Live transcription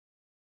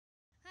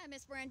Hi,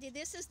 Miss Brandy.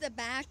 This is the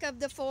back of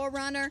the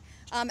 4Runner.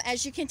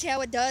 As you can tell,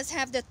 it does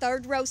have the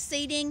third row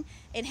seating.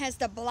 It has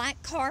the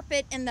black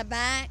carpet in the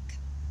back.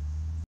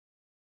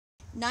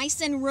 Nice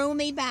and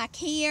roomy back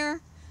here.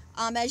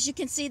 As you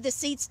can see, the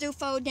seats do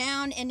fold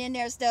down, and then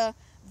there's the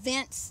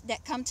vents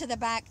that come to the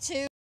back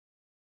too.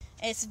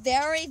 It's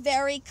very,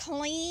 very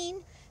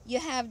clean. You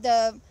have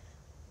the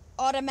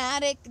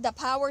automatic, the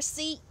power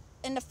seat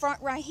in the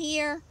front right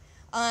here.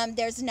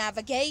 There's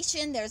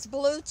navigation, there's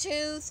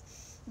Bluetooth,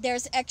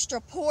 there's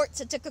extra ports.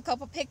 I took a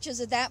couple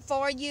pictures of that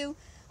for you,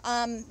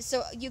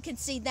 so you can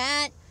see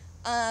that.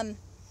 And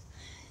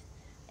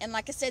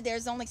like I said,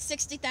 there's only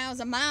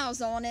 60,000 miles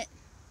on it.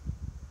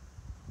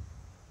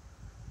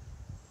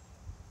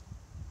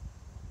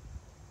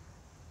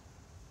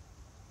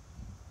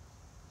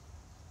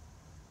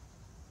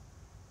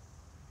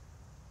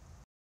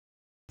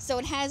 So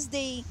it has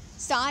the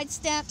side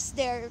steps,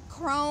 they're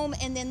chrome,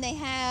 and then they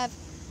have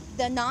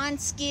the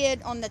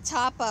non-skid on the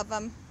top of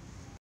them.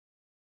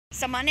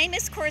 So my name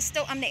is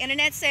Crystal. I'm the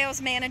Internet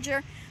Sales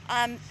Manager.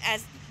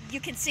 As you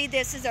can see,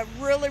 this is a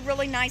really,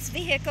 really nice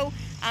vehicle.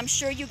 I'm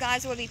sure you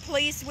guys will be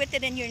pleased with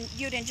it, and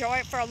you'd enjoy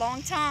it for a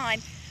long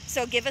time.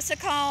 So give us a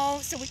call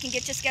so we can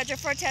get you scheduled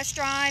for a test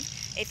drive.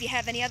 If you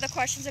have any other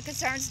questions or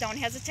concerns, don't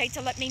hesitate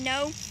to let me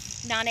know.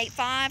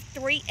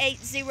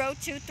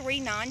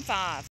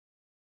 985-380-2395.